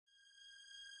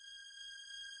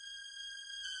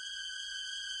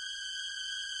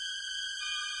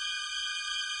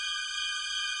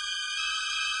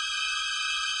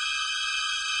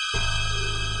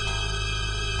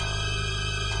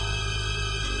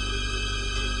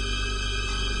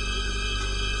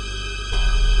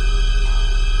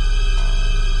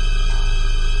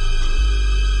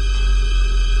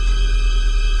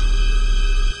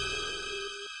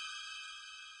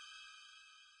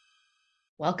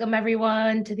Welcome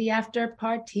everyone to the after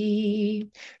party.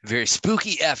 Very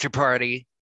spooky after party.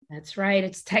 That's right.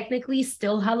 It's technically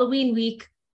still Halloween week.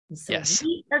 And so Yes.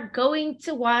 we are going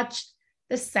to watch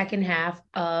the second half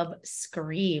of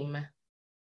Scream.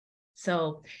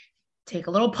 So take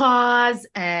a little pause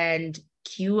and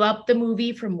cue up the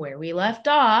movie from where we left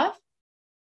off.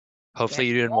 Hopefully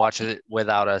you didn't watch it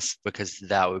without us because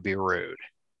that would be rude.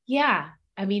 Yeah.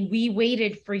 I mean, we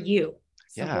waited for you.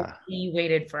 So Yeah. hopefully you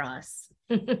waited for us.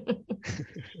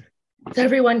 So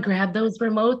everyone grab those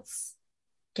remotes.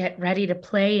 Get ready to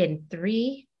play in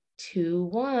 3, 2,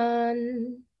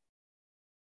 1.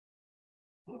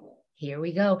 Here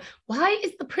we go. Why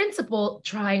is the principal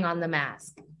trying on the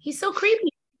mask? He's so creepy.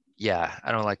 Yeah,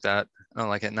 I don't like that. I don't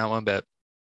like it, not one bit.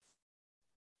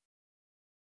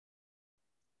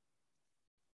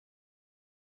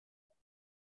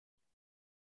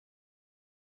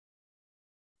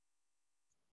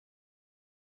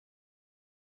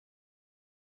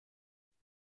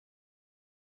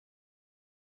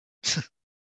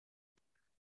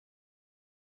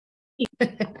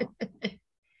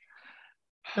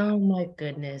 Oh my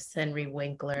goodness, Henry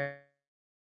Winkler.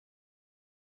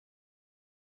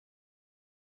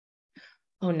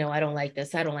 Oh no, I don't like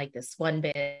this. I don't like this one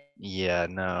bit. Yeah,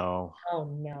 no. Oh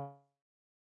no.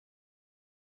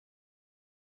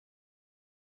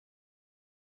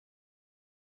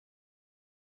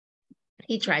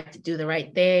 He tried to do the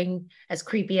right thing. As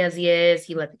creepy as he is,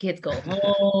 he let the kids go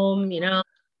home.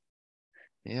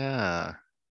 Yeah.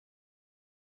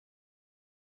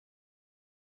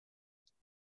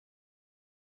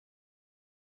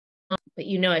 But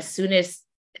as soon as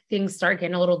things start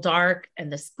getting a little dark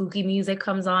and the spooky music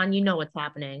comes on, you know what's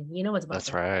happening. You know what's about to That's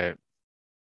happen. right.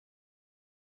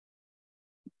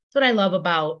 That's what I love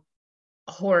about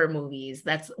horror movies.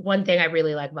 That's one thing I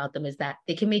really like about them is that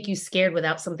they can make you scared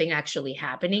without something actually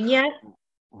happening yet.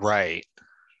 Right.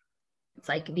 It's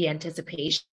like the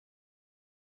anticipation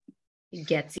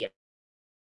gets you.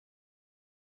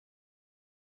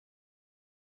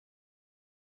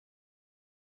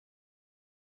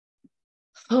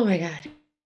 Oh my God.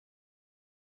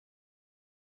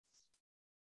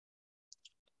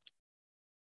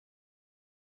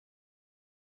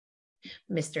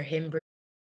 Mr. Himbry.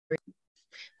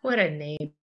 What a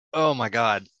name. Oh my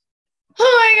God. Oh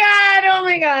my God. Oh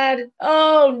my God.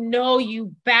 Oh no,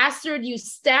 you bastard. You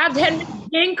stabbed Henry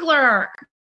Winkler.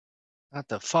 Not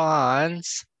the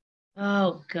Fonz.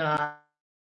 Oh God.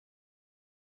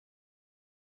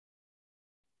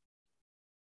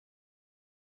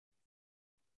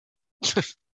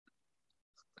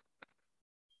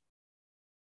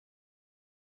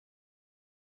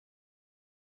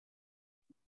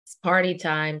 It's party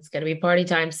time. It's going to be party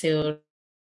time soon.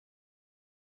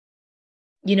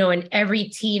 In every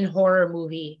teen horror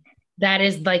movie, that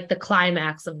is like the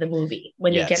climax of the movie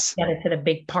when they get Yes. together to the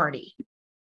big party.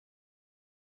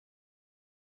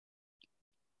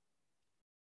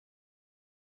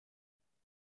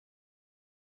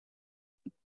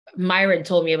 Myron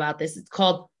told me about this. It's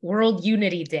called World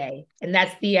Unity Day. And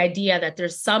that's the idea that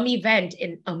there's some event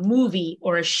in a movie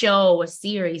or a show, a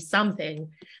series, something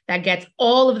that gets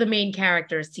all of the main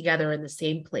characters together in the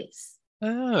same place.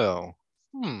 Oh.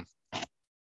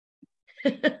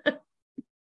 The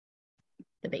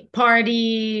big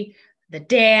party, the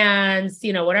dance,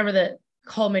 whatever the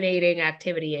culminating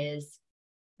activity is.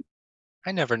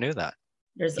 I never knew that.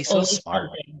 There's He's so always smart.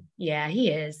 something. Yeah, he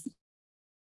is.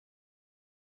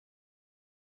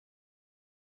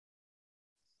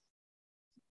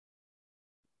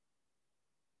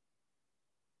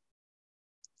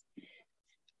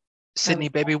 Sydney,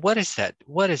 baby, what is that?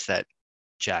 What is that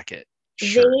jacket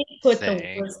shirt They put the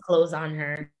thing? worst clothes on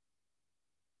her.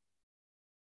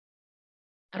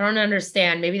 I don't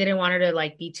understand. Maybe they didn't want her to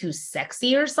like be too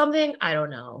sexy or something. I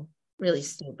don't know. Really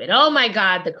stupid. Oh my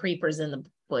God, the creepers in the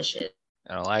bushes.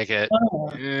 I don't like it. Oh.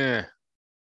 Ugh.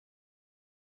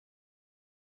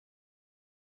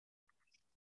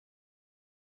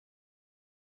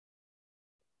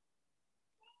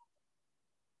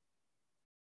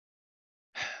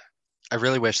 I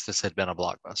really wish this had been a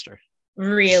blockbuster.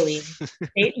 Really.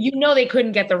 They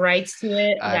couldn't get the rights to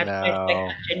it. I That's why it's like know.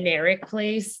 a generic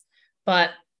place.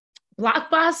 But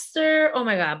Blockbuster, oh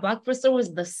my God, Blockbuster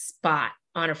was the spot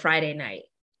on a Friday night.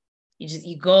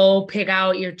 You go pick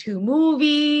out your two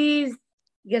movies,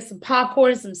 you get some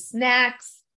popcorn, some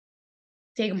snacks,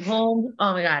 take them home.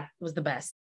 Oh my God, it was the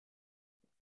best.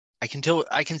 I can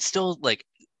still like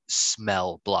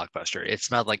smell Blockbuster. It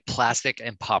smelled like plastic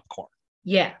and popcorn.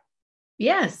 Yeah.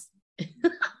 Yes. It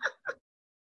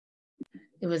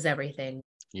was everything.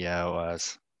 Yeah, it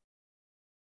was.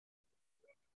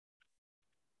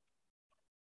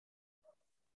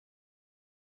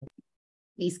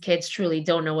 These kids truly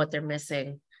don't know what they're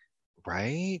missing.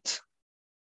 Right?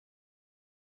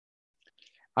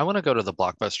 I want to go to the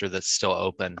Blockbuster that's still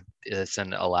open. It's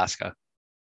in Alaska.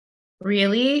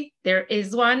 Really? There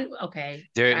is one? Okay.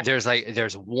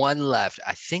 There's one left.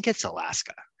 I think it's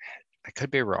Alaska. I could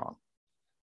be wrong.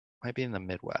 Might be in the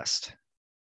Midwest.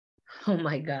 Oh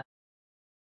my God.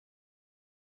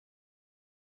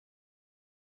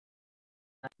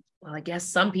 Well, I guess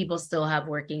some people still have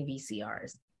working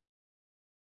VCRs.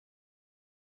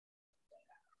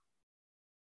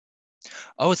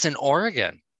 Oh, it's in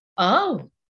Oregon.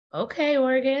 Oh, okay,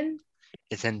 Oregon.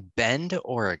 It's in Bend,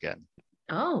 Oregon.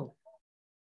 Oh,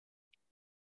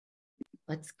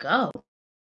 let's go.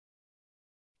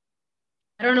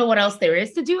 I don't know what else there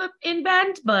is to do in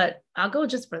Bend, but I'll go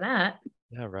just for that.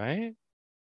 Yeah, right?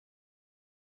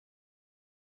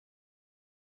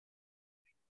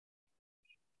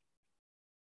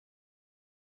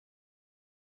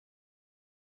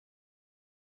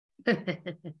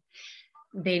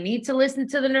 They need to listen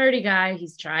to the nerdy guy.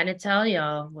 He's trying to tell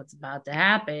y'all what's about to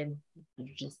happen.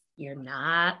 You're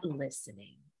not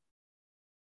listening.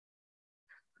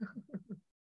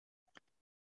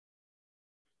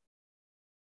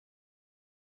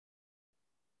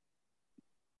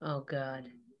 Oh God.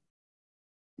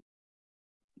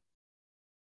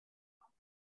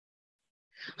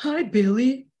 Hi,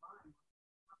 Billy.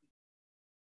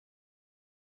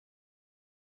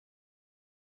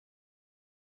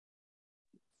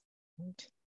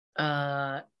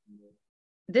 Uh,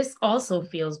 this also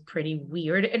feels pretty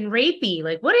weird and rapey.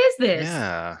 Like, what is this?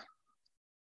 Yeah.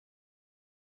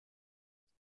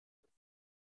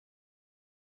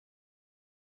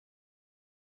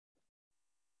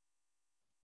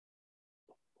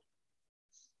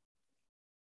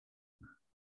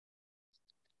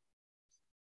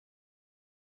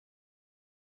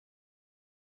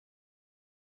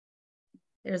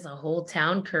 There's a whole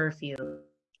town curfew.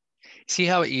 See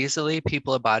how easily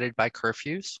people abided by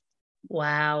curfews?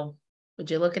 Wow. Would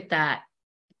you look at that?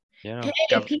 Yeah.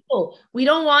 Hey, people, we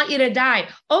don't want you to die.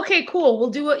 Okay, cool.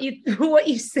 We'll do what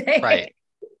you say. Right.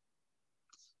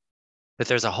 But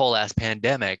there's a whole ass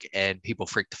pandemic and people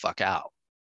freak the fuck out.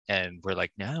 And we're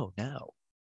like, no, no.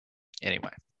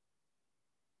 Anyway.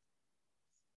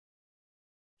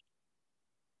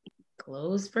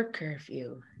 Close for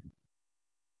curfew.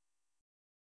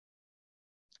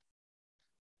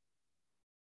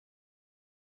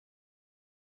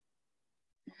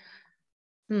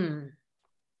 Hmm.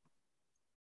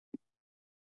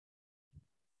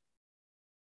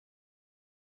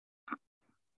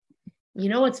 You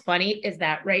know what's funny is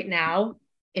that right now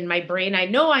in my brain, I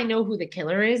know who the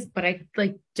killer is, but I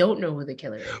like don't know who the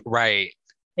killer is. Right.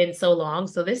 Been so long.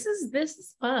 So this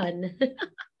is fun.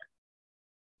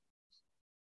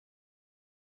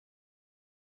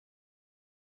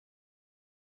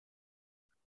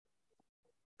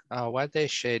 Why'd they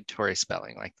shade Tori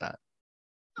Spelling like that?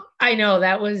 I know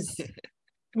that was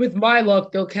with my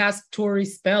luck, they'll cast Tori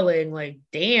Spelling. Like,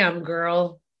 damn,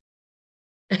 girl.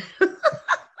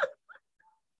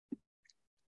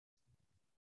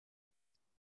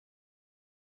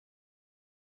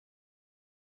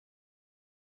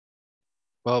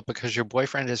 Well, because your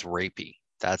boyfriend is rapey.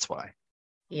 That's why.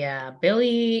 Yeah,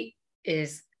 Billy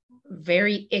is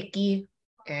very icky,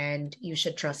 and you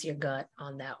should trust your gut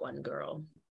on that one, girl.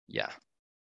 Yeah.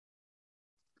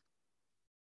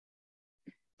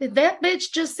 Did that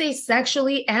bitch just say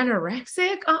sexually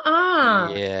anorexic? Uh-uh.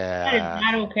 That is Yeah.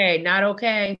 not okay. Not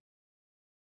okay.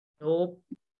 Nope.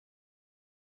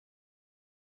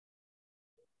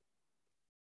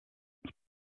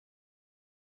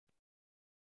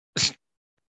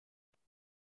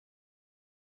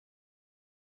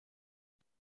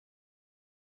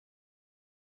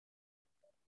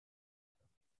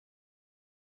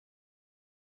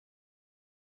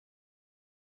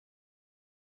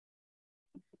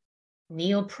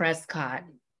 Neil Prescott.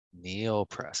 Neil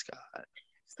Prescott.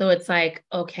 So it's like,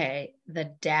 okay,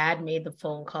 the dad made the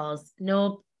phone calls.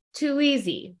 Nope, too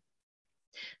easy.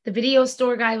 The video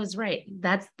store guy was right.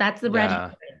 That's the red Yeah.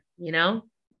 herring, you know?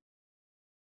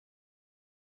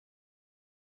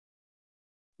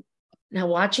 Now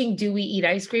watching Dewey eat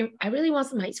ice cream, I really want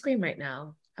some ice cream right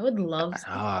now. I would love Oh,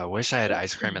 some. I wish I had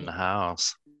ice cream in the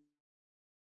house.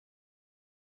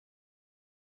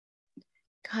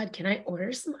 God, can I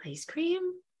order some ice cream?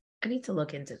 I need to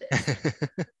look into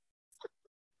this.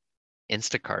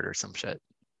 Instacart or some shit.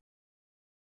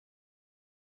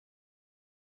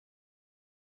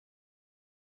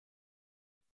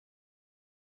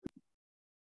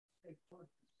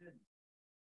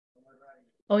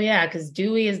 Oh yeah, because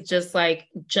Dewey is just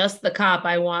the cop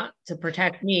I want to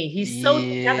protect me. He's so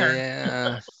together.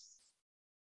 Yeah.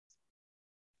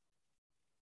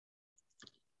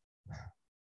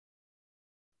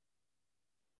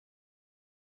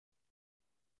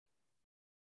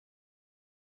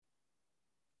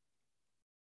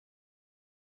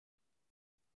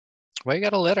 Why you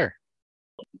got a litter?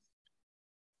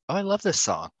 Oh, I love this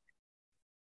song.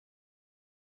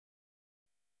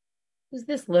 Who's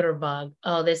this litter bug?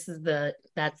 Oh, that's the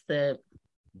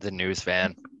News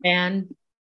van. band.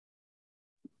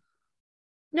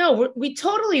 No, we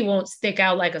totally won't stick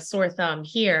out like a sore thumb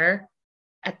here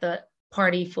at the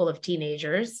party full of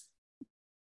teenagers.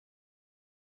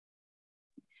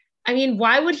 I mean,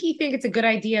 why would he think it's a good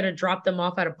idea to drop them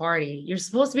off at a party? You're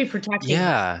supposed to be protecting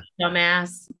Yeah.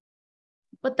 dumbass.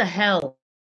 What the hell?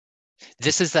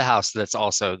 This is the house that's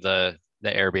also the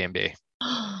Airbnb.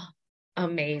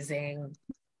 Amazing.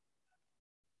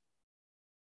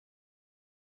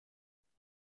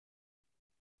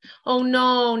 Oh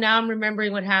no, now I'm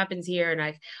remembering what happens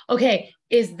here. Okay,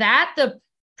 is that the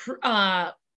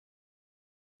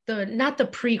not the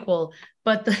prequel,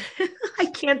 but the I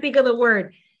can't think of the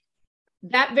word.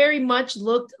 That very much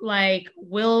looked like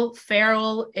Will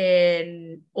Ferrell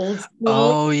in Old School.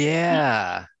 Oh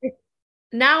yeah.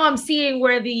 Now I'm seeing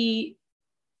where the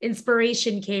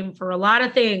inspiration came for a lot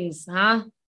of things, huh?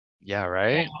 Yeah,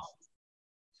 right?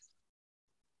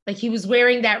 Like he was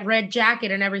wearing that red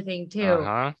jacket and everything too.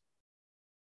 Uh-huh.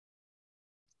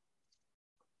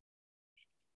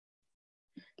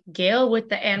 GAIL with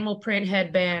the animal print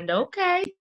headband. Okay.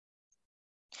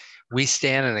 We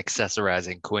stand an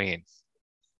accessorizing queen.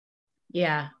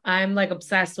 Yeah, I'm like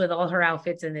obsessed with all her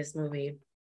outfits in this movie.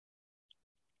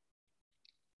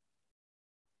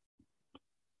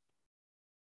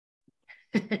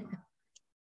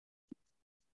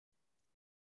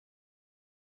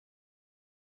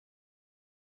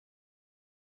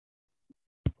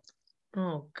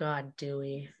 Oh God,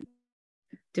 Dewey.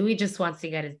 Dewey just wants to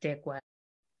get his dick wet.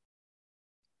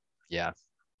 Yeah.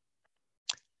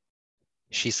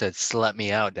 She said, "Slut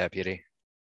me out, deputy."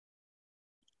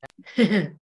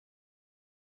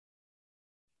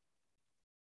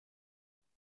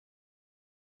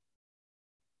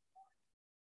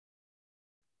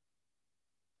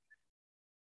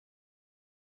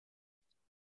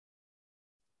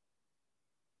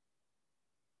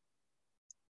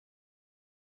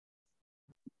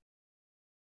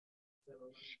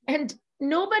 And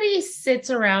nobody sits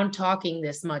around talking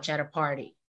this much at a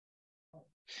party.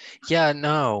 Yeah,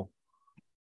 no.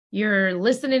 You're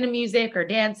listening to music or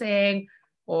dancing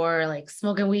or like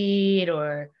smoking weed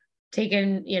or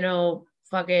taking,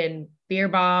 fucking beer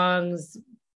bongs,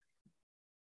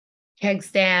 keg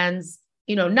stands.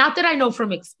 Not that I know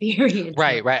from experience.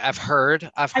 Right. I've heard.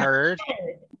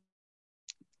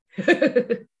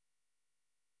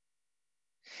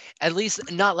 At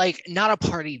least not a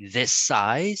party this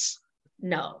size.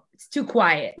 No, it's too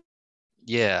quiet.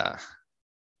 Yeah.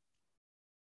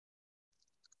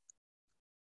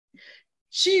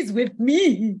 She's with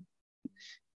me.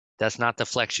 That's not the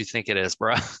flex you think it is,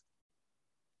 bro.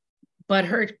 But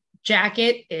her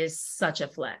jacket is such a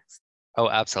flex. Oh,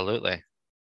 absolutely.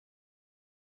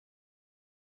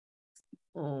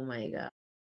 Oh my God.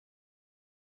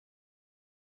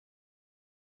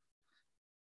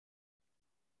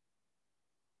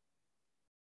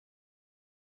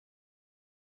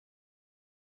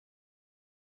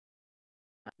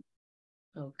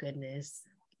 Oh goodness.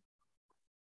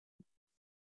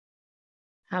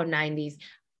 How 90s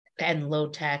and low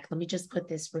tech. Let me just put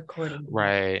this recording.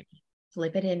 Right.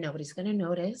 Flip it in. Nobody's going to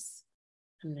notice.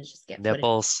 I'm going to just get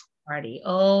nipples. Party.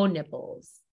 Oh,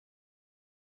 nipples.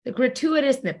 The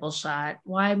gratuitous nipple shot.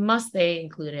 Why must they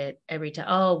include it every time?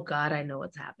 Oh God, I know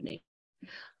what's happening.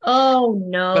 Oh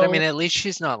no. But I mean, at least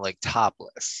she's not like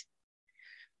topless.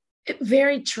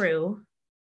 Very true.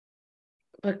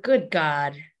 But good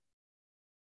God.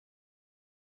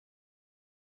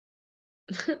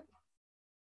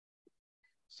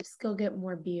 Just go get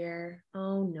more beer.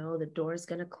 Oh no, the door's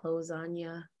gonna close on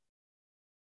you.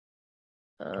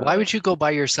 Why would you go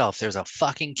by yourself? There's a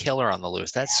fucking killer on the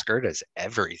loose. That skirt is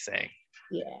everything.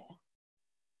 Yeah.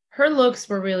 Her looks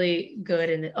were really good.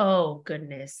 And oh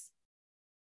goodness.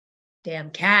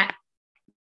 Damn cat.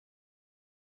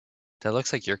 That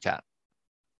looks like your cat.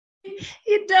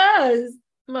 It does.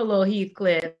 I'm a little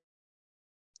Heathcliff.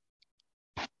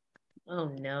 Oh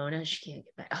no, now she can't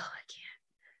get back. Oh, I can't.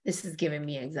 This is giving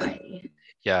me anxiety.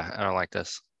 Yeah, I don't like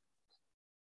this.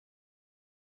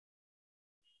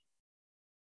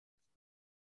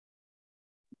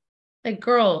 Like,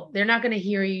 girl, they're not gonna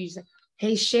hear you.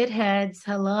 hey, shitheads,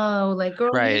 hello. Like, girl,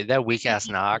 Right. That weak ass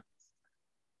knock.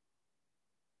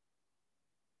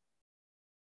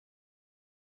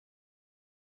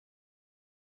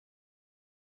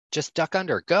 Just duck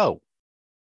under. Go.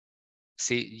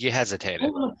 See, you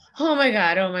hesitated. oh my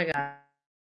God. Oh my God.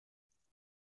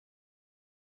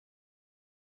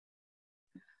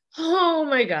 Oh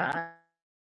my God.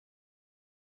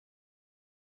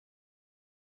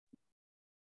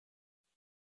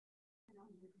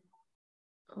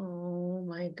 Oh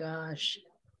my gosh.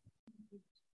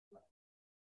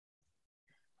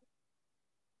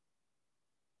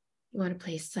 You want to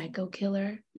play psycho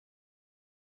killer?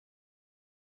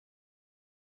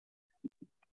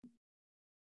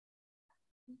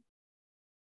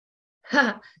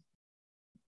 Ha.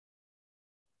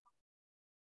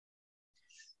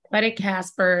 Cut it,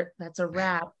 Casper. That's a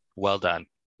wrap. Well done.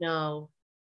 No.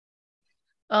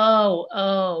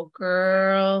 Oh,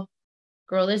 girl.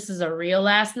 Girl, this is a real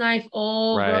last knife.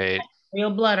 Oh, girl, Right.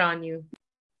 real blood on you.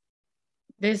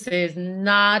 This is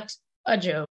not a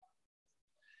joke.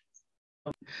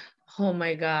 Oh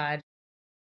my God.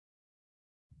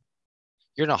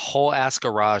 You're in a whole ass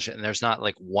garage and there's not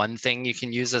like one thing you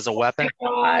can use as a weapon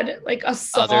God, like a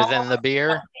saw. other than the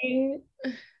beer,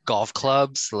 golf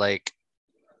clubs, like.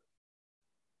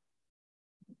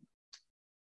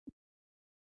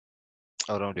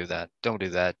 Oh, don't do that. Don't do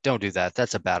that. Don't do that.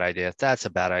 That's a bad idea. That's a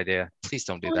bad idea. Please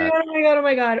don't do Oh my that. God, oh my God, oh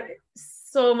my God.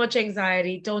 So much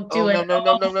anxiety. Don't do Oh it. no,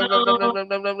 no, no, no, no, no, no, no, no. no,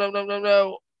 no, no, no, no, no,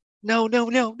 no. No, no,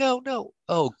 no, no, no.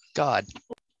 Oh God.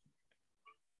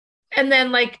 And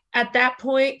then like at that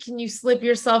point, can you slip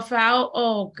yourself out?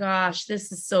 Oh gosh,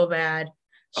 this is so bad.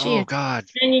 She Oh is God.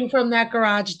 hanging from that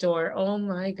garage door. Oh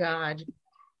my God.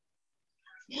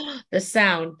 The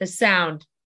sound, the sound.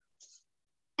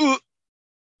 Ooh.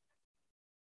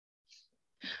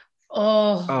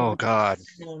 Oh, Oh God.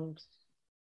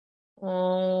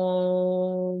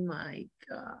 oh my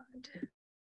God.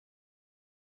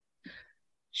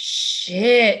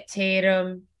 Shit,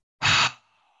 Tatum.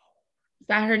 Is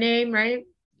that her name, right?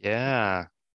 Yeah.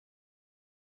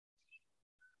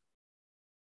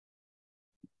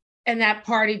 And that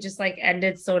party just like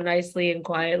ended so nicely and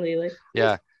quietly. Like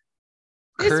Yeah.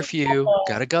 this Curfew.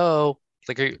 Gotta go.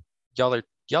 Like,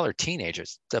 y'all are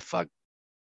teenagers. The fuck?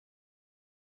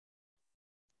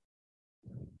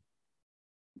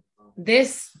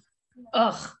 this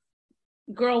ugh,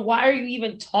 girl, why are you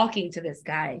even talking to this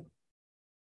guy?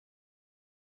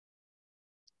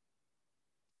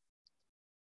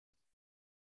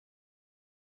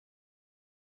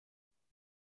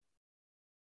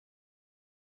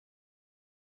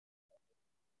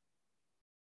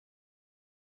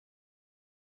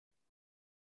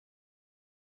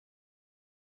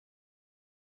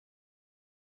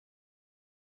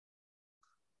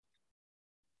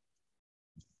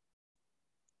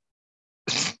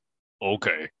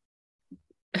 Okay.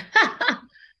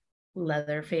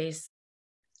 Leatherface.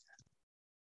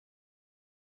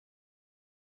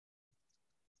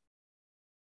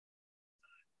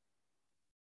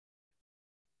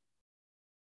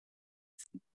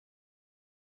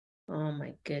 Oh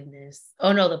my goodness.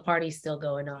 Oh no, the party's still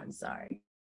going on. Sorry.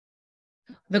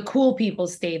 The cool people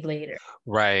stayed later,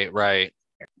 Right, right.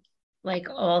 like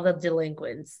all the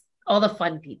delinquents, all the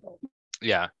fun people.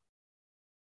 Yeah.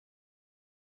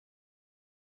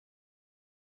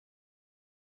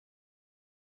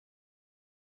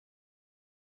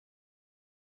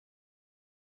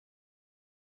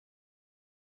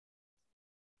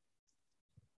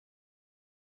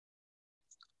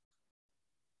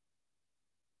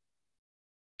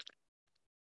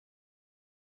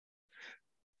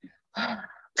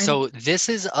 So this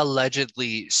is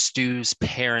allegedly Stu's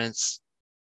parents'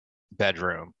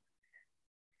 bedroom.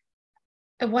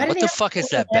 And why do What they the have fuck is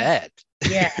that that? bed?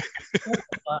 Yeah.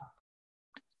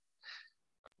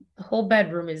 The whole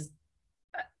bedroom is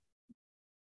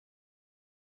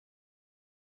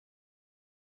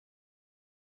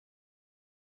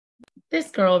this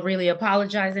girl really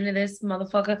apologizing to this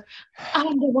motherfucker.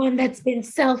 I'm the one that's been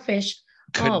selfish.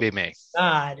 Couldn't Oh be me.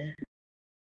 God.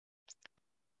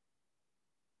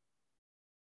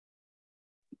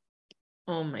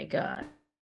 Oh my God.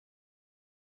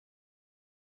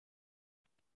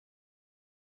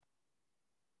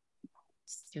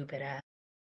 Stupid ass.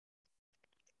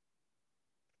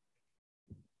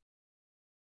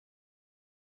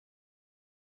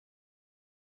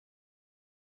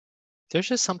 There's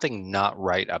just something not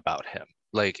right about him.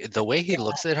 Like the way he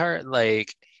looks at her,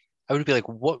 like I would be like,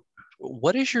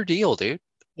 what is your deal, dude?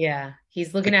 Yeah.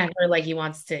 He's looking Like, at her like he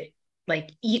wants to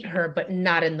like eat her, but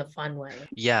not in the fun way.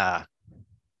 yeah.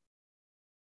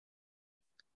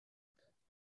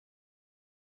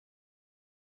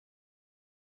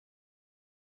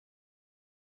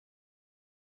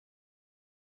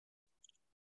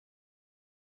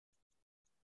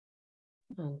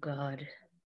 Oh God.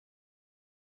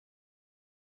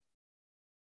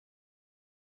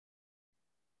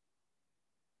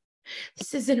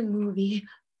 This isn't a movie.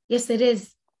 Yes, it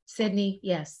is, Sydney.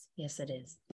 Yes, yes, it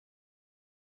is.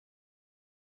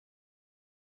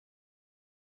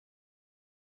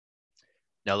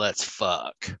 Now let's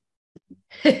fuck.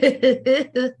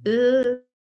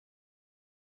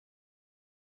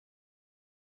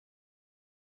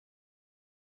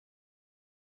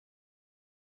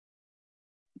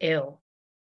 Ew.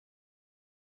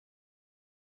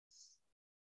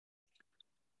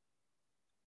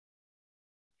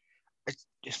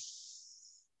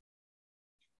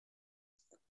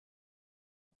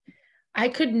 I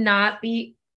could not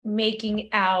be making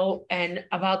out and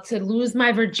about to lose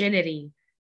my virginity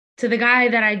to the guy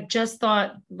that I just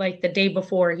thought like the day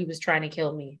before he was trying to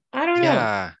kill me. I don't know.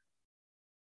 Yeah.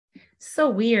 So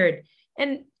weird.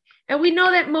 And we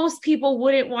know that most people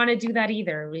wouldn't want to do that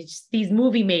either. It's just these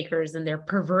movie makers and their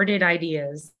perverted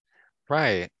ideas.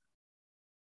 Right.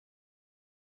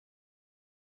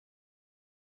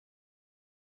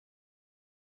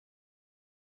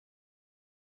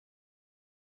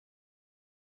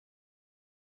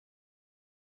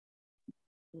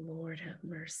 Lord have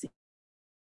mercy.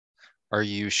 Are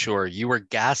you sure? You were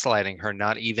gaslighting her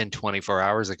not even 24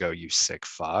 hours ago, you sick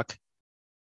fuck.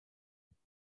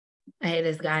 I hate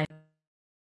this guy.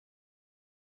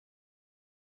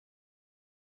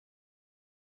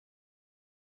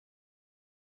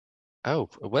 Oh,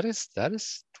 what is that?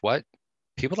 Is what?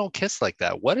 People don't kiss like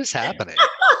that. What is happening?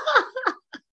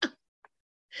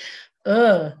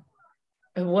 Ugh.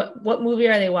 And what movie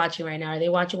are they watching right now? Are they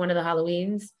watching one of the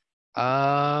Halloweens?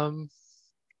 Um,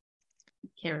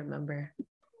 Can't remember.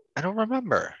 I don't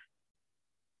remember.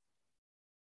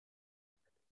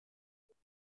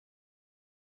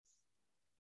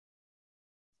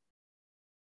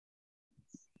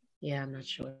 Yeah, I'm not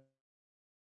sure.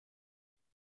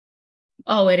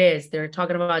 Oh, it is. They're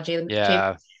talking about James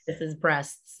Yeah. His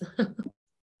breasts.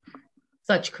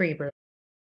 Such creeper.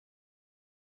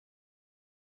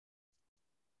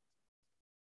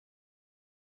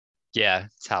 Yeah,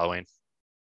 it's Halloween.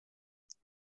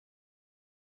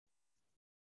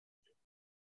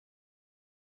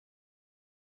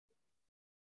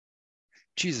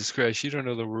 Jesus Christ, you don't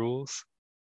know the rules.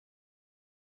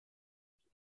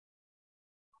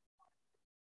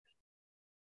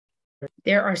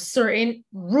 There are certain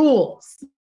rules.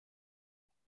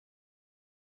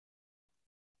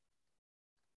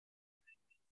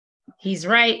 He's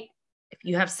right. If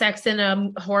you have sex in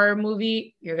a horror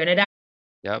movie, you're gonna die.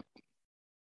 Yep.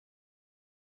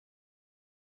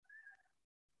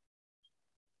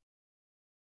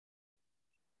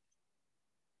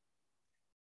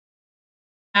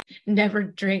 Never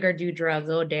drink or do drugs.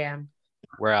 Oh damn.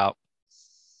 We're out.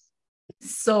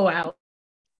 So out.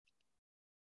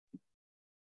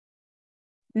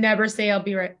 Never say I'll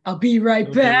be right. I'll be right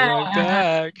I'll be back. right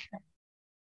back.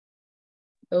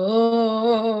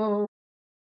 Oh.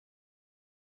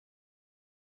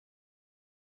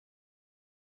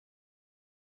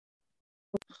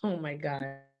 Oh my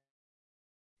God.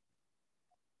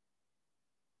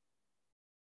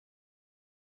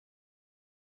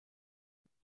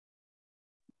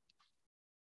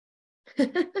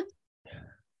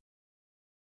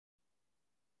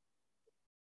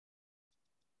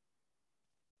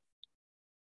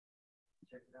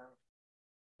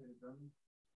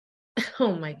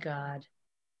 Oh my God.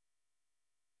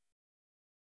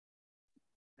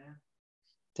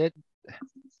 Did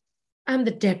I'm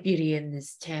the deputy in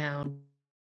this town.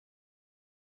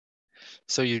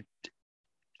 so you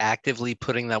actively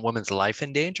putting that woman's life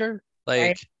in danger?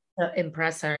 Right? Like, To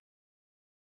impress her.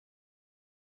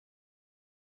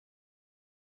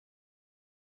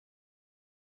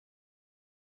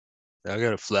 I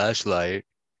got a flashlight.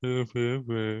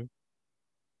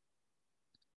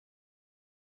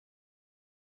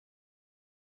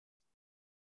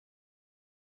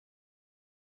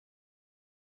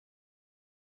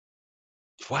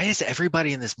 Why is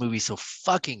everybody in this movie so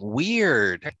fucking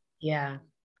weird? Yeah.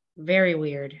 Very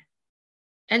weird.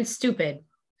 And stupid.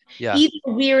 Yeah, Either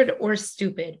weird or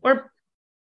stupid. Or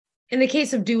in the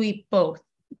case of Dewey, both.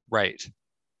 right.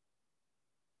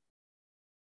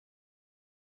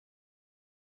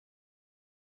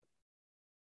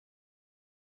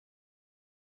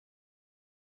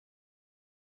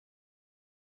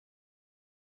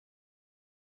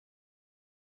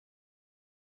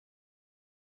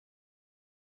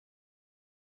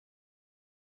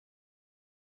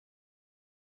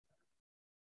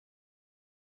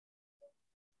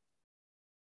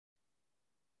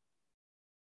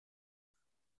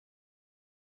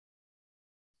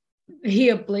 The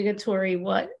obligatory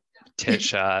what? Tit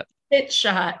shot. Tit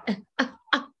shot.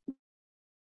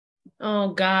 Oh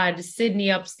God, Sydney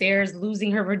upstairs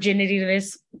losing her virginity to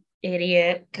this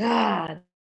idiot. God.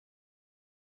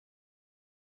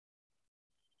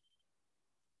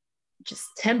 Just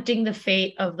tempting the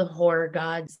fate of the horror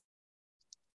gods.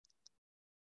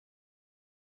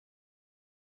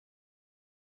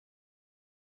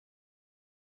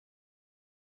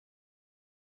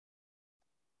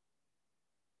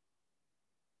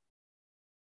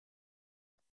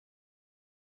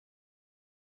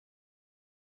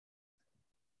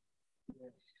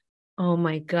 Oh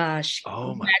my gosh.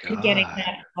 Oh my Imagine getting God.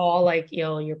 that call like,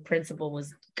 yo, your principal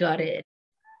was gutted.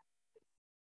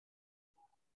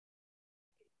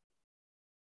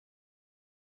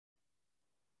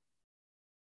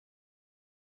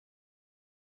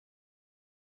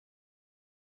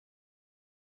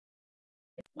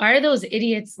 Why are those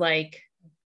idiots like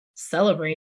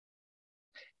celebrating?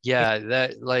 Yeah,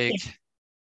 that like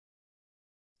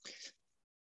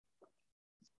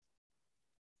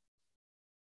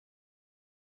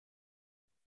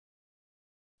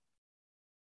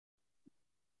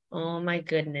Oh my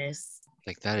goodness.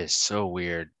 that is so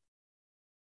weird.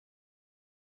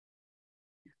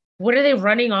 What are they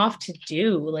running off to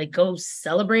do? Like go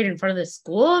celebrate in front of the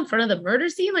school, in front of the murder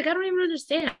scene? Like I don't even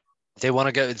understand. They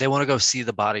want to go see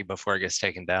the body before it gets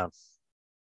taken down.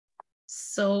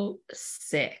 So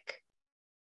sick.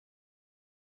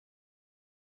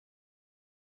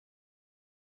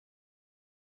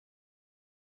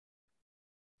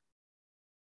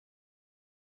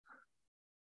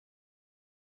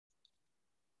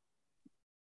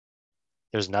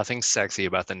 There's nothing sexy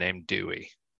about the name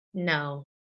Dewey. No,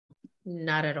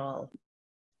 not at all.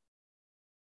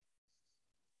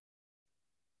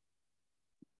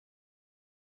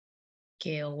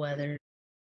 Gale weather.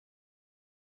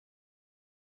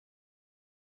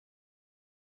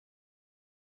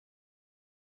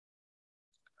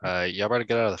 Y'all better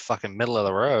get out of the fucking middle of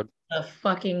the road. A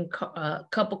fucking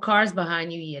couple cars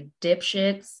behind you, you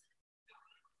dipshits.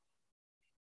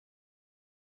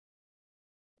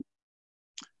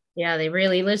 Yeah, they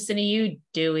really listen to you,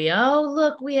 Dewey. Oh,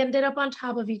 look, we ended up on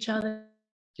top of each other.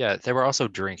 Yeah, they were also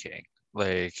drinking.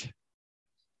 Like a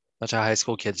bunch of high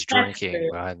school kids That's drinking true.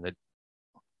 behind the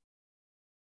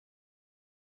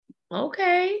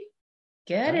Okay,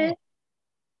 get oh. it.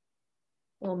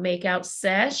 We'll make out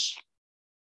sesh.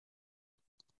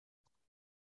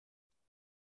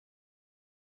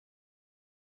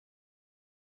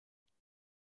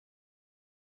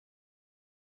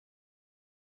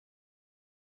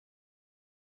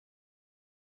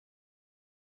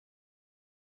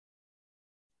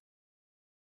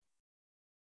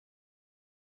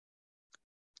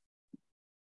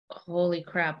 Holy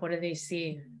crap, what do they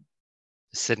see?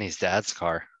 Sydney's dad's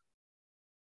car.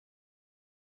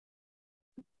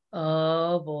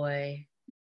 Oh boy.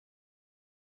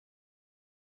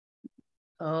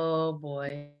 Oh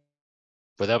boy.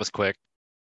 But that was quick.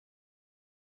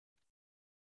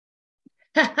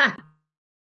 Oh,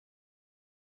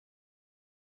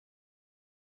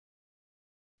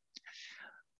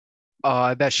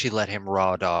 I bet she let him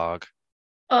raw dog.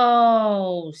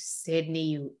 Oh, Sydney,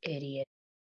 you idiot.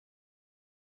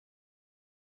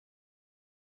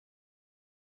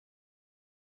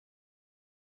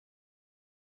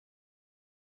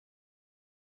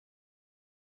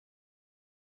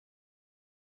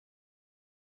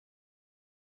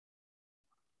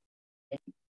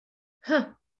 Huh.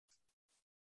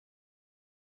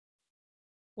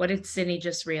 What did Sydney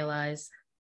just realize?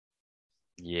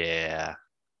 Yeah.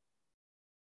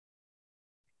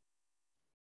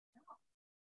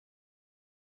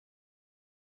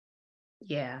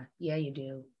 Yeah, yeah, you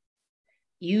do.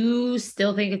 You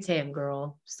still think it's him,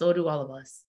 girl. So do all of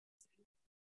us.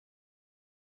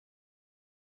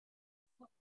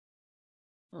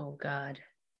 Oh God.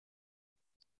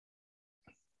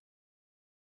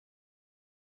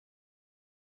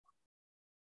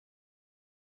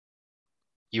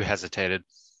 You hesitated.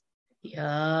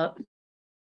 Yup.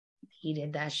 He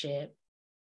did that shit.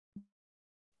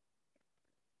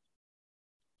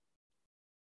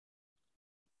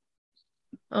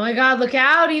 Oh my God, look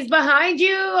out. He's behind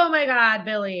you. Oh my God,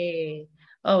 Billy.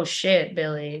 Oh shit,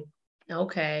 Billy.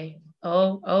 Okay.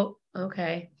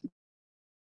 Okay.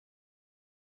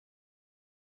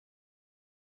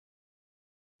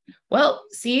 Well,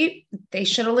 see, they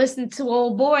should have listened to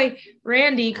old boy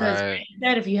Randy because Right. he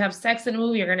said if you have sex in a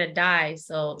movie, you're gonna die.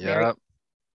 So there. Yep.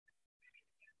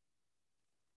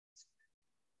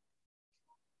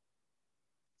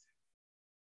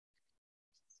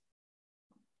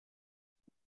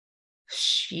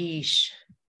 Sheesh.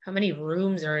 How many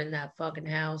rooms are in that fucking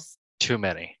house? Too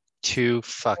many. Too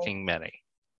fucking many.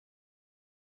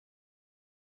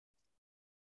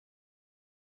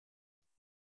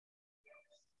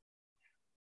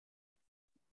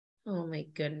 Oh my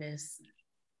goodness.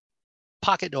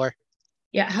 Pocket door.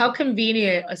 Yeah, how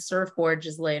convenient a surfboard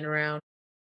just laying around.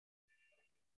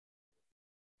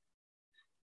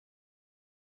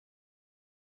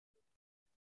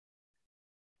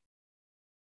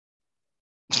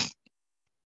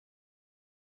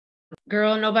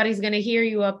 Girl, nobody's gonna hear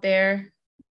you up there.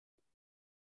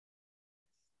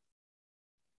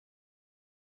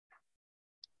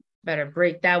 Better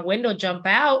break that window, jump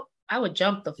out. I would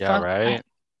jump the Yeah, fuck right? out.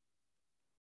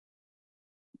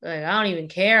 Like, I don't even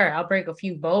care. I'll break a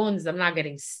few bones. I'm not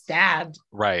getting stabbed.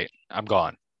 Right. I'm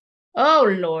gone.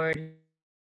 Oh, Lord.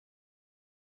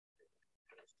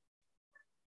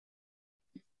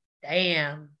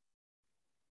 Damn.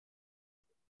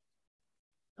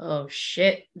 Oh,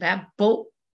 shit. That boat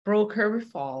broke her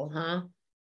fall, huh?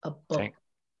 A boat.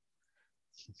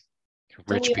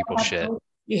 Rich people shit. Boats?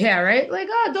 Yeah, right? Like,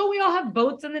 oh, don't we all have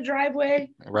boats in the driveway?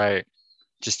 Right.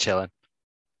 Just chilling.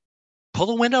 Pull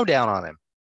the window down on him.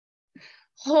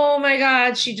 Oh my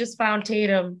God, she just found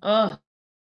Tatum. Oh.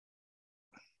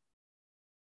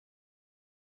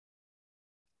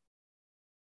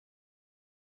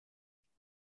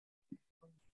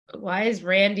 Why is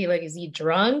Randy like, is he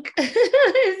drunk?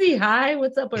 Is he high?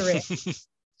 What's up with Randy?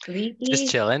 Sleepy? Just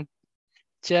chilling.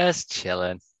 Just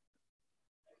chilling.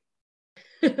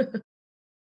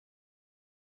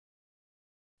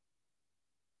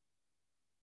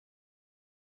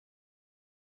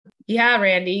 Yeah,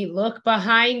 Randy, look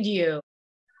behind you.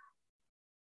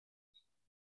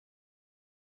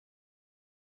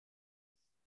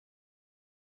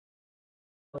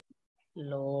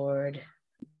 Lord.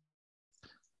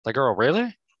 Like, girl,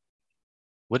 really?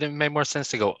 Wouldn't it make more sense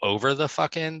to go over the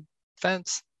fucking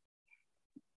fence?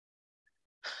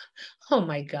 Oh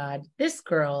my God, this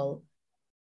girl.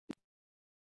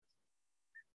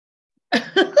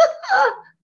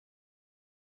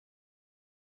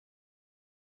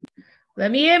 Let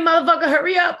me in, motherfucker.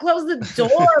 Hurry up. Close the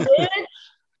door, man.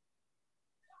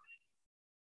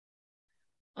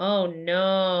 Oh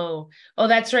no. Oh,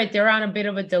 that's right. They're on a bit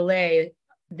of a delay.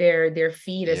 Their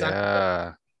feed is on.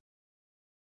 Yeah.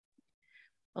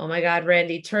 Oh my God,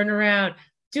 Randy, turn around.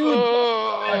 Dude,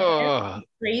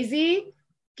 crazy?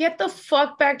 Get the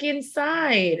fuck back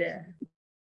inside.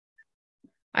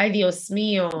 Ay, Dios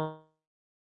mío.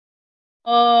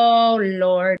 Oh,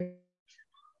 Lord.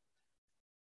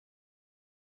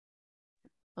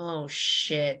 Oh,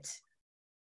 shit.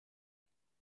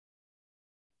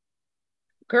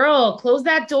 Girl, close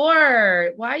that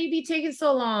door. Why you be taking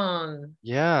so long?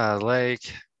 Yeah, like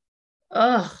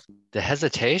Ugh. the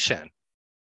hesitation.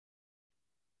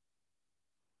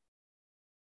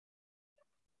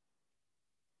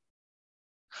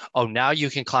 Oh, now you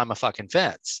can climb a fucking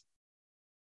fence.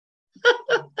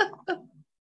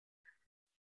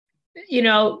 You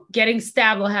know, getting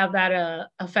stabbed will have that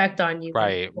effect on you.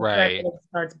 Right, right. It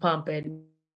starts pumping.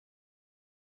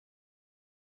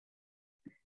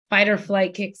 Fight or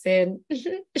flight kicks in.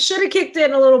 Should have kicked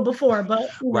in a little before, but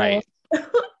right.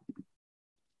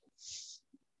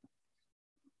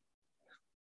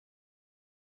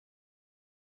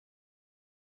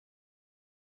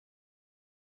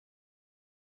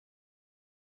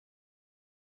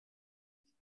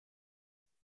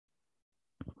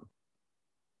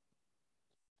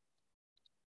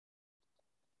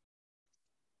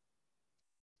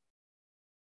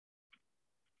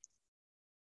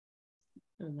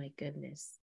 Oh my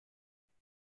goodness.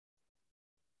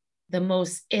 The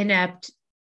most inept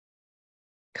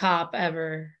cop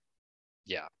ever.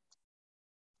 Yeah.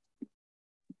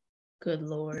 Good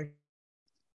Lord.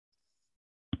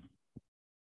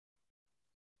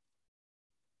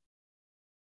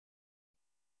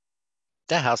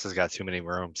 That house has got too many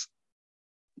rooms.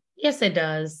 Yes, it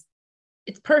does.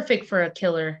 It's perfect for a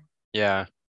killer. Yeah.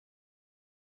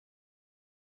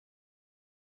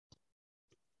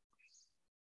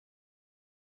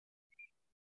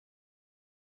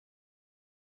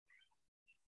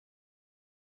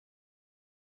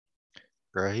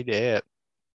 Girl, he did.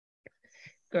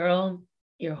 Girl,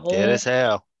 your Dead whole as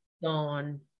hell.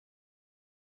 gone.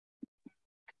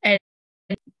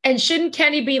 And shouldn't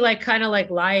Kenny be like kind of like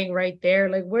lying right there?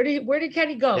 Like where did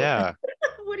Kenny go? Yeah.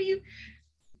 What do you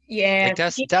Yeah.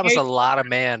 Like that was a lot of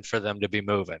man for them to be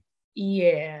moving.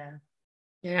 Yeah.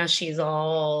 Now she's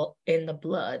all in the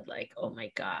blood. Like, oh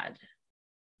my God.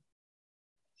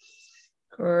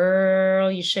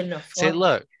 Girl, you shouldn't have See, fucked.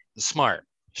 look, smart.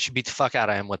 She beat the fuck out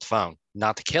of him with the phone.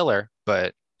 Not the killer,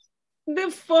 but The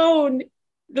phone.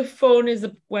 The phone is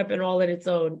a weapon all in its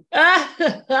own.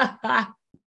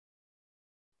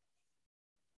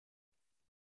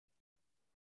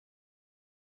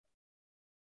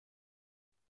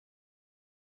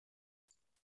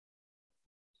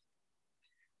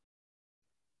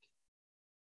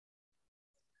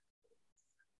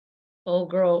 Oh,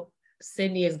 girl,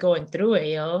 Sydney is going through it,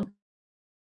 yo.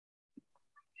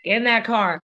 Get in that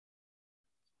car.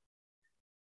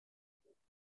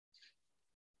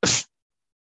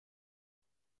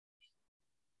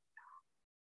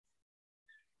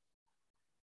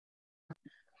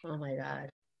 Oh my God.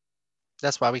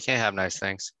 That's why we can't have nice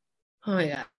things. Oh my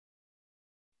God.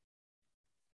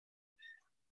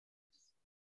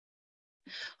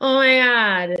 Oh my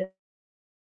God.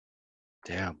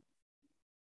 Damn.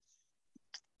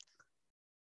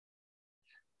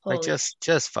 Like Holy,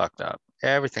 just fucked up.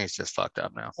 Everything's just fucked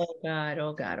up now. oh God,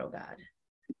 oh God, oh God.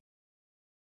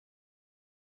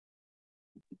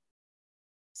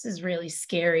 This is really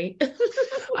scary.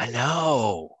 I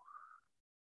know.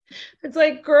 It's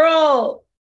like, girl,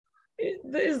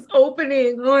 this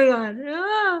opening. Oh my God.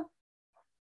 Ah.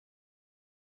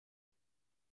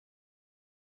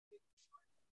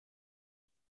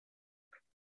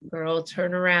 Girl,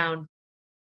 turn around.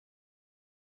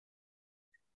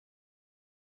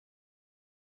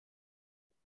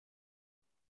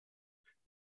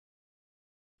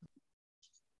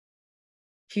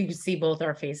 If you could see both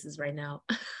our faces right now.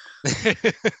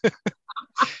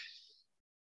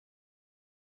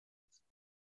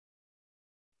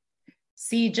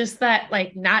 See, just that,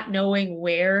 like, not knowing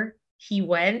where he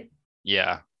went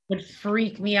Yeah. would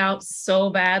freak me out so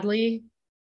badly.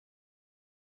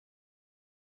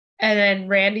 And then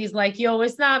Randy's like, yo,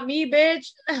 it's not me, bitch.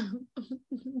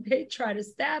 They try to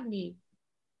stab me.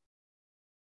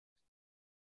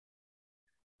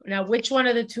 Now, which one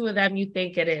of the two of them you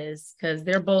think it is? Because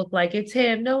they're both like, it's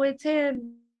him. No, it's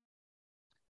him.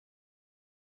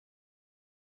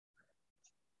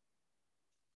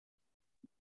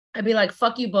 I'd be like,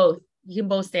 fuck you both. You can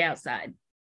both stay outside.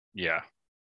 Yeah.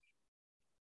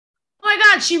 Oh my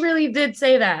God, she really did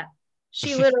say that.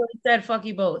 She literally said, fuck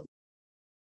you both.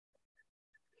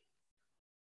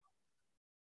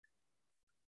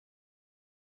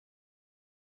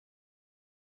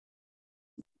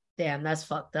 Damn, that's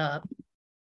fucked up.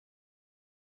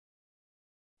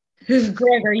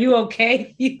 Greg, are you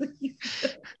okay?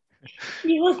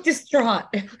 You look distraught.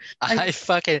 I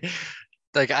fucking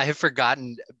like I have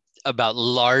forgotten about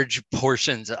large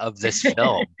portions of this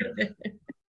film.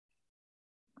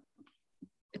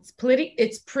 It's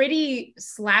pretty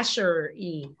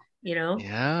slasher-y, you know?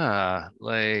 Yeah,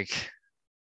 like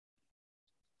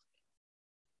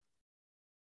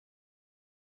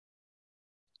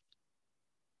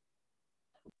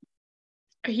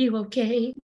Are you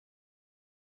okay?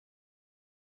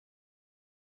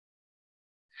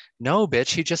 no,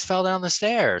 bitch, he just fell down the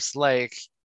stairs. Like,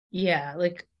 Yeah,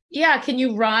 like, yeah, can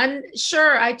you run?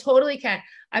 Sure, I totally can.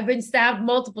 I've been stabbed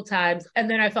multiple times and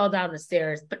then I fell down the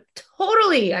stairs, but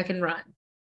totally I can run.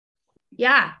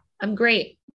 Yeah, I'm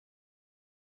great.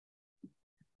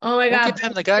 Oh my don't God. give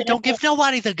him the gun. Don't give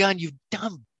nobody the gun, you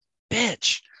dumb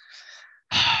bitch.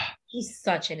 He's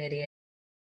such an idiot.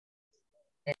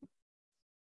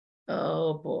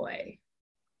 Oh boy.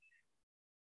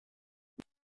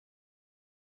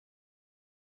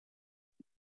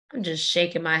 I'm just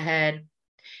shaking my head.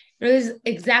 It was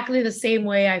exactly the same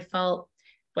way I felt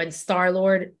when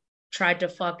Star-Lord tried to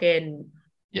fucking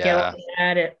get Yeah.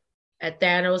 at it at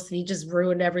Thanos and he just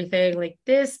ruined everything. Like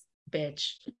this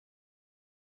bitch.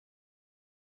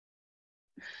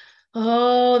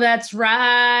 Oh, that's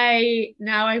right.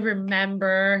 Now I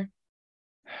remember.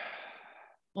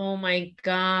 Oh my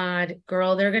God,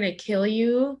 girl, they're gonna kill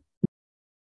you.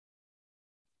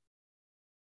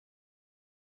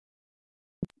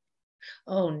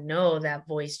 Oh no, that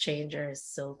voice changer is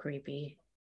so creepy.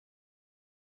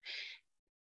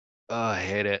 Oh, I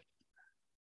hate it.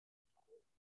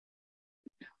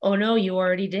 Oh no, you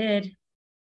already did.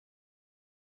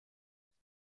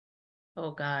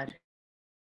 Oh God.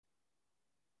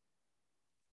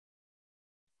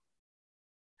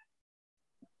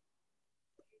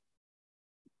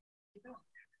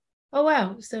 Oh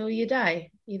wow, so you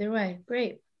die. Either way.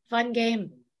 Great. Fun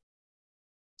game.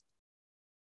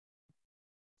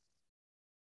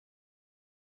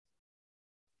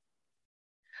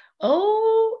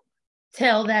 Oh,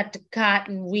 tell that to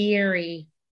Cotton Weary.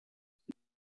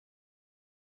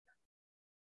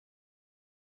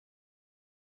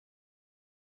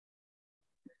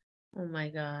 Oh my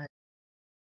God.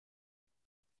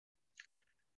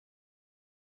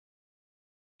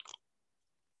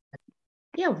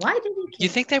 Yeah, why did he kill You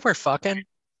think they were fucking?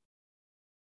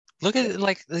 Look at it,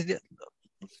 like,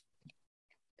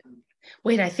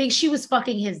 Wait, I think she was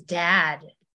fucking his dad.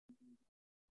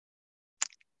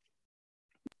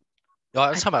 oh, I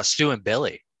was talking about Stu and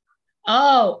Billy.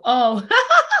 Oh.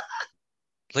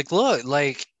 Like, look,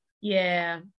 like,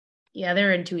 Yeah. Yeah,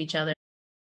 they're into each other.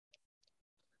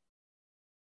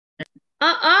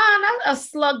 Not a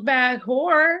slug bag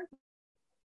whore.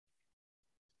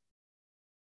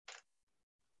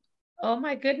 Oh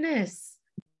my goodness.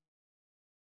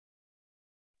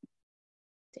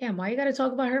 Damn, why you gotta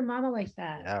talk about her mama like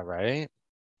that? yeah, right.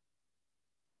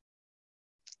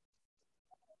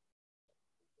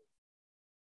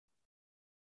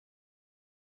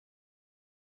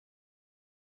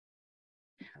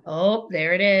 Oh,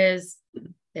 there it is.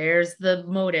 There's the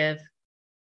motive.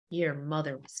 Your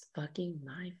mother was fucking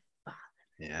my father.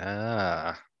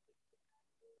 Yeah.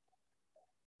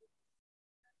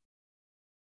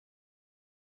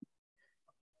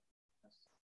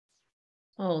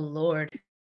 Oh Lord.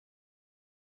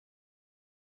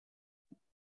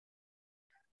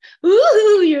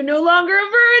 Ooh, you're no longer a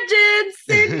virgin,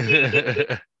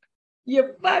 Sidney.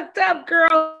 You fucked up,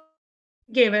 girl.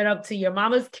 Gave it up to your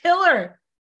mama's killer.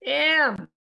 Damn.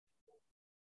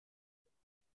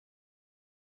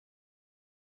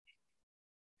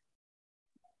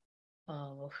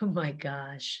 Oh my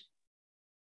gosh.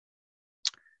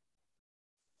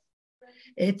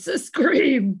 It's a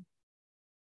scream.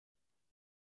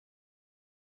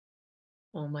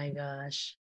 Oh my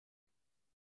gosh.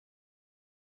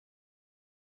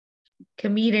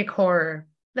 Comedic horror.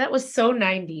 That was so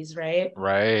 90s, right?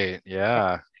 Right.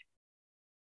 Yeah.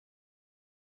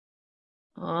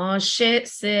 Oh shit,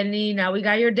 Sydney. Now we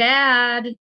got your dad.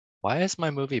 Why is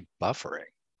my movie buffering?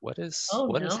 Oh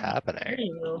What is no. happening?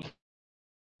 Ew.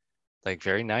 Like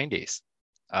very 90s.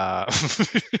 Ah,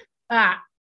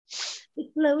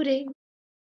 it's loading.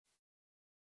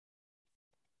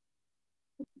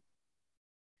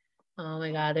 Oh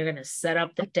my god, they're gonna set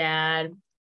up the dad.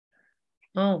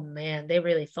 Oh man, they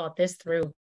really thought this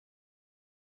through.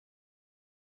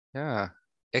 Yeah.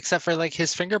 Except for like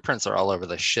his fingerprints are all over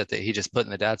the shit that he just put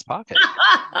in the dad's pocket.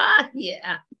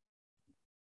 Yeah.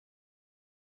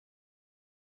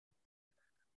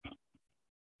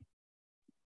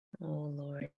 Oh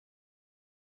Lord.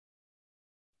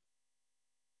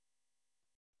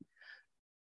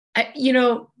 I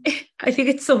think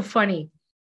it's so funny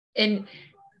in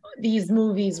these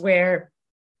movies where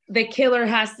the killer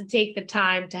has to take the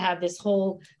time to have this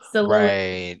whole soliloquy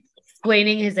Right.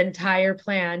 explaining his entire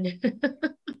plan.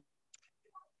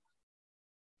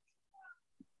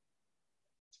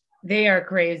 They are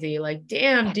crazy. Like,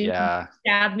 damn, dude, you Yeah.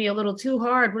 stabbed me a little too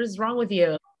hard. What is wrong with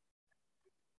you?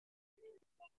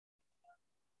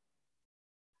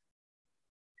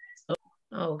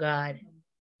 Oh God.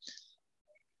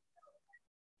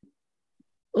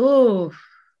 Ooh.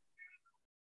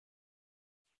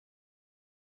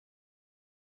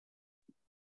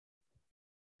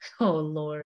 Oh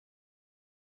Lord.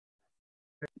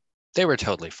 They were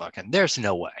totally fucking. There's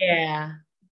no way. Yeah.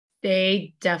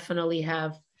 They definitely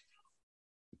have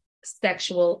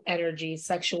sexual energy,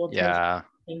 sexual tension Yeah.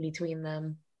 in between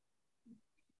them.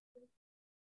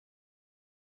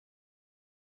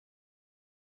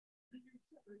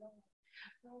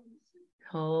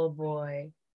 Oh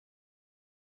boy.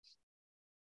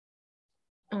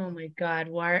 Oh my God.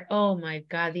 Why? Oh my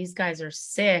God. These guys are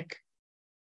sick.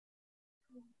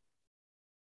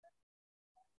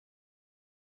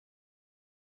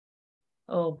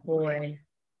 Oh boy.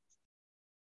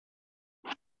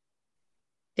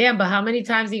 Damn, but how many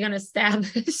times are you gonna stab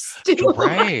this dude?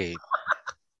 Right.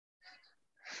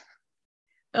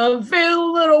 I'm feeling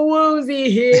a little woozy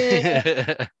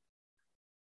here.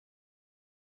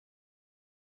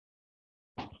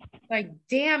 Like,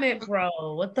 damn it, bro.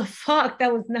 What the fuck?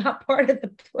 That was not part of the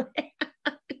plan.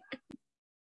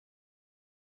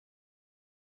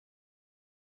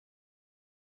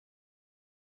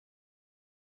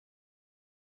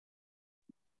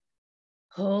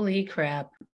 Holy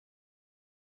crap.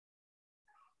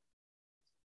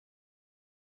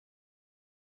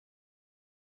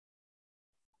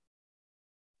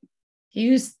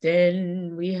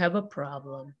 Houston, we have a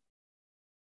problem.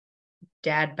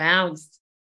 Dad bounced.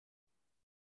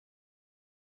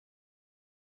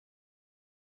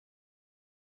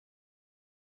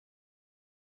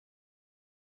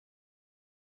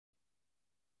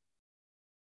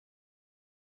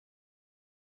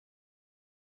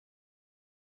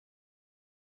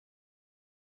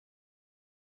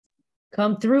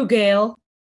 Come through, Gail.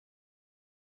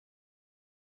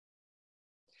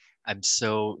 I'm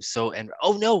so and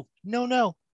oh no, no,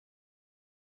 no.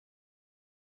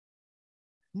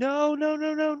 No, no,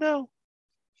 no, no, no.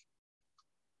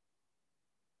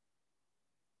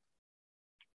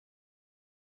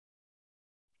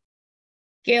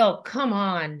 GAIL, come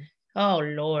on. Oh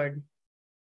Lord.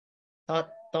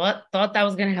 Thought that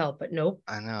was gonna help, but nope.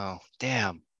 I know.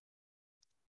 Damn.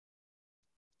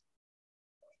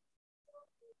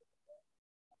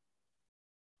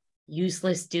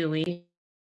 Useless Dewey.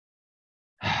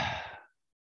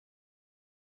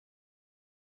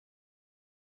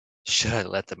 Should I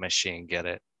let the machine get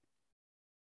it?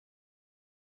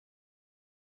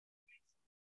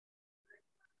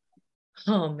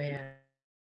 Oh man.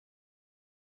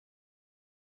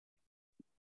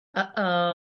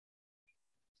 Uh-oh.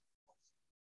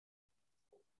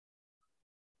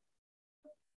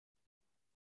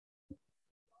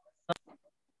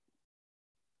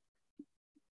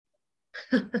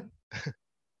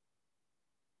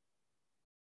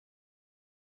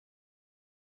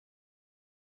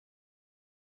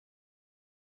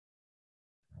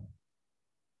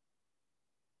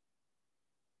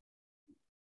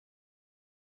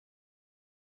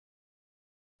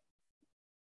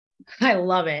 I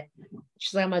love it.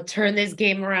 She's like, I'm gonna turn this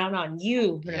game around on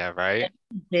you. Yeah, right?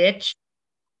 Bitch.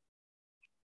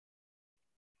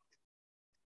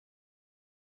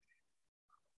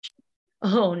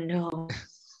 Oh no.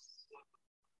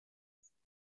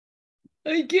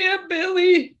 I can't,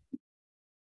 Billy.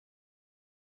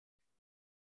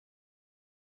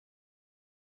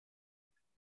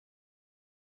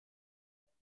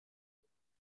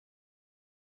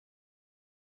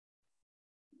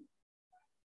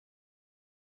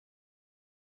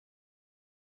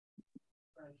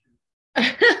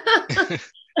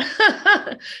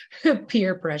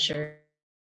 Peer pressure.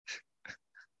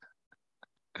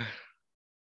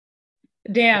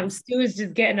 Damn, Stu is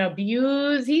just getting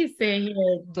abused. He's saying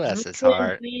here, Bless his drooling,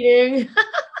 heart. bleeding,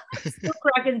 still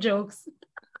cracking jokes.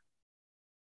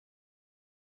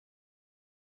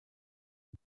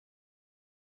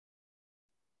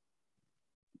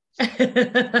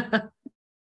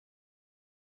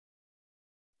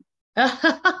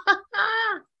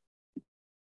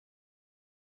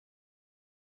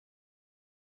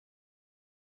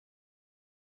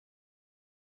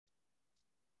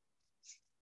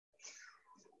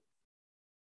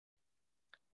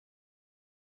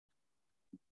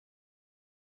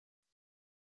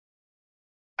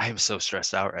 I am so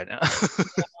stressed out right now.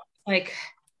 Like,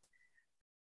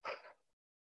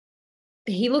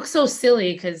 he looks so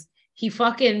silly because he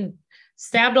fucking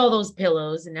stabbed all those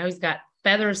pillows and now he's got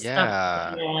feathers stuck in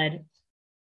Yeah. his head.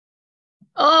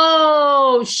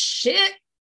 Oh shit.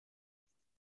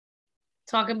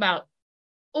 Talking about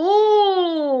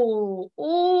oh,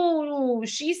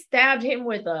 she stabbed him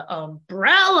with an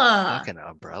umbrella. Fucking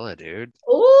umbrella, dude.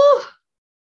 Oh,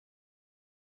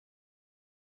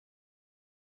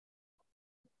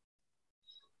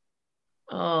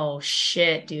 oh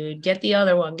shit, dude. Get the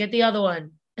other one. Get the other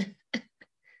one.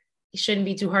 He shouldn't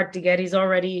be too hard to get. He's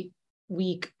already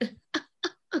weak.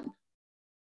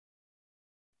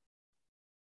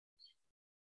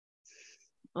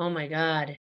 Oh my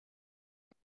God.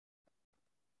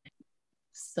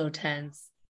 So tense.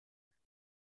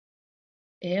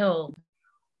 Ew.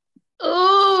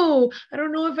 Oh, I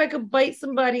don't know if I could bite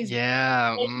somebody's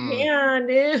Yeah. hand.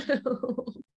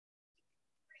 Ew.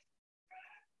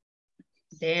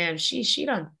 Damn, she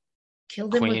done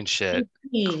killed him with Queen shit.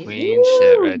 TV. Queen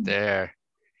shit right Woo! there.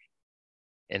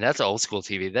 And that's old school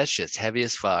TV. That shit's heavy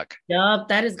as fuck. Yup,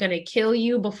 that is gonna kill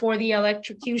you before the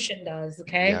electrocution does, Yeah,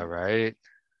 okay? right.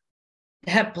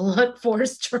 That blunt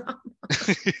force trauma.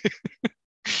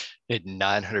 A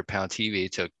 900-pound TV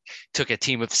took a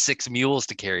team of 6 mules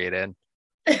to carry it in.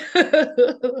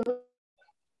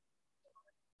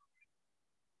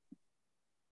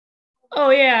 Oh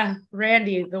yeah,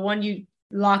 Randy, the one you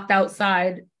locked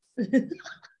outside.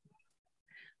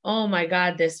 Oh my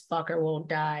God, this fucker won't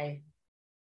die.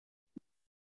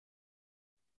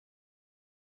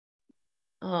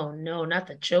 Oh no, not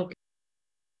the joke,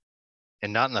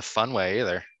 And not in the fun way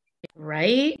either.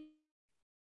 right?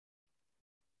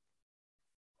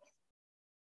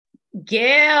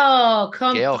 GAIL,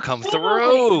 come GAIL, come through.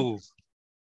 through.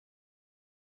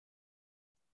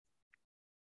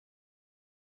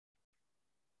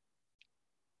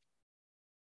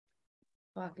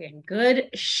 Fucking good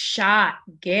shot,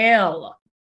 GAIL.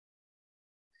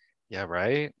 Yeah,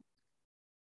 right.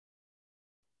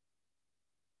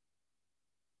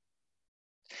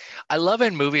 I love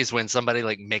in movies when somebody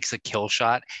like makes a kill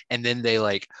shot and then they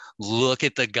like look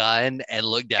at the gun and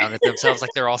look down at themselves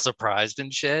like they're all surprised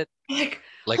and shit. Like,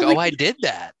 Like, oh my oh, I God, did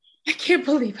that. I can't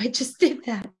believe I just did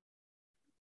that.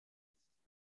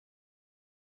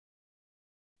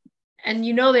 And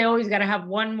you know they always got to have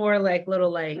one more like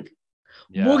little like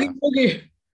boogie boogie.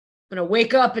 I'm gonna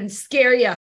wake up and scare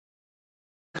you.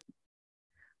 Oh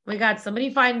my God!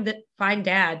 Somebody find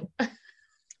Dad.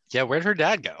 Yeah, where'd her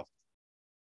dad go?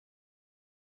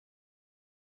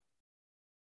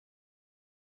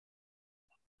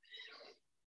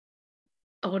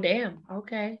 Oh damn!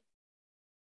 Okay.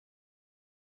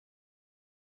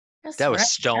 That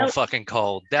was stone fucking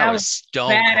cold. That was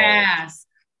stone badass. cold.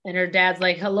 And her dad's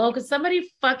like, hello, could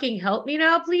somebody fucking help me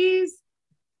now, please?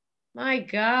 My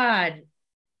God.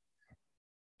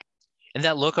 And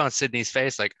that look on Sidney's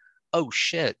face, like, oh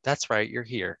shit, that's right, you're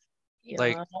here. Yeah.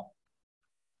 Like,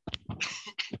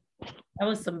 that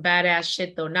was some badass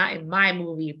shit, though. Not in my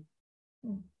movie.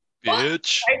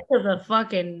 Bitch. Right to the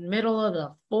fucking middle of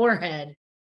the forehead.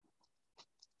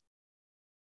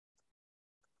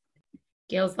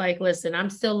 Gail's like, listen, I'm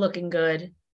still looking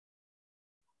good.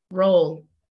 Roll.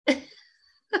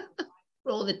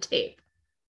 Roll the tape.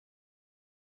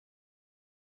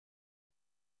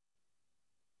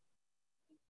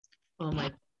 Oh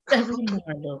my, 7 more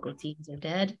local teams are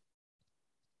dead.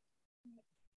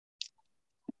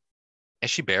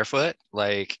 Is she barefoot?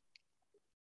 Like,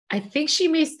 I think she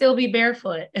may still be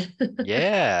barefoot.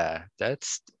 yeah,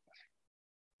 that's...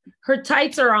 Her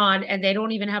tights are on and they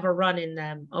don't even have a run in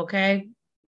them, okay?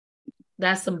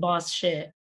 That's some boss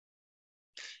shit.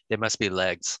 They must be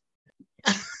legs.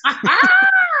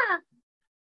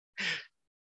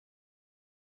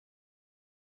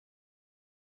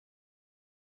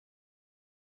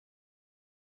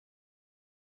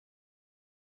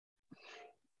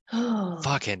 Oh,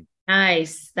 fucking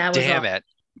nice. That was damn it.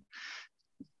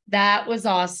 That was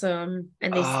awesome.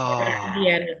 And they started at the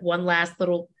end with one last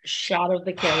little shot of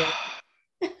the killer.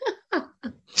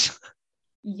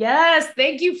 Yes,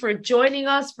 thank you for joining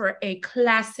us for a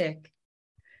classic.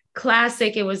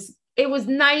 It was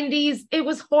 90s, it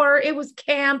was horror, it was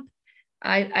camp.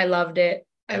 I loved it.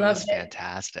 It was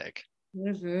fantastic.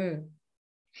 Mm-hmm.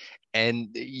 And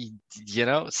you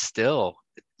know, still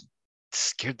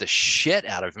scared the shit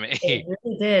out of me. It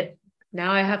really did.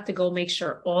 Now I have to go make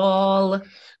sure all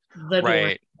the doors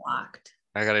are locked.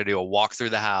 I gotta do a walk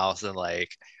through the house and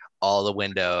like all the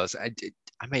windows. I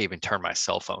may even turn my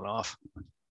cell phone off.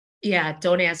 Yeah,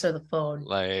 don't answer the phone.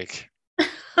 Like,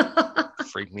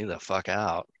 freak me the fuck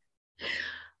out.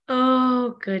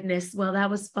 Oh goodness. Well,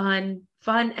 that was fun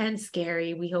and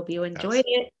scary. We hope you enjoyed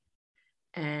it,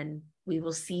 and we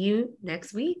will see you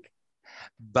next week.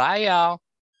 Bye, y'all.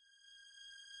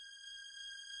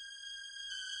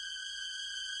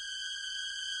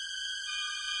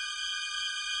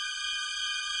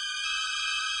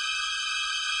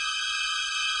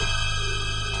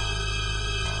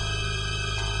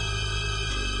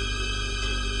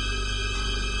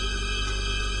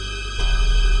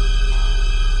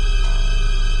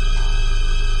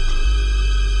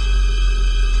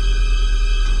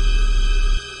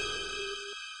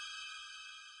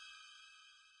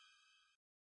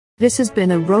 This has been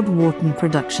a Rod Wharton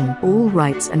production, all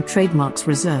rights and trademarks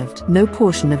reserved. No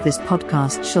portion of this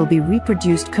podcast shall be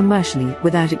reproduced commercially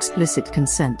without explicit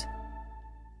consent.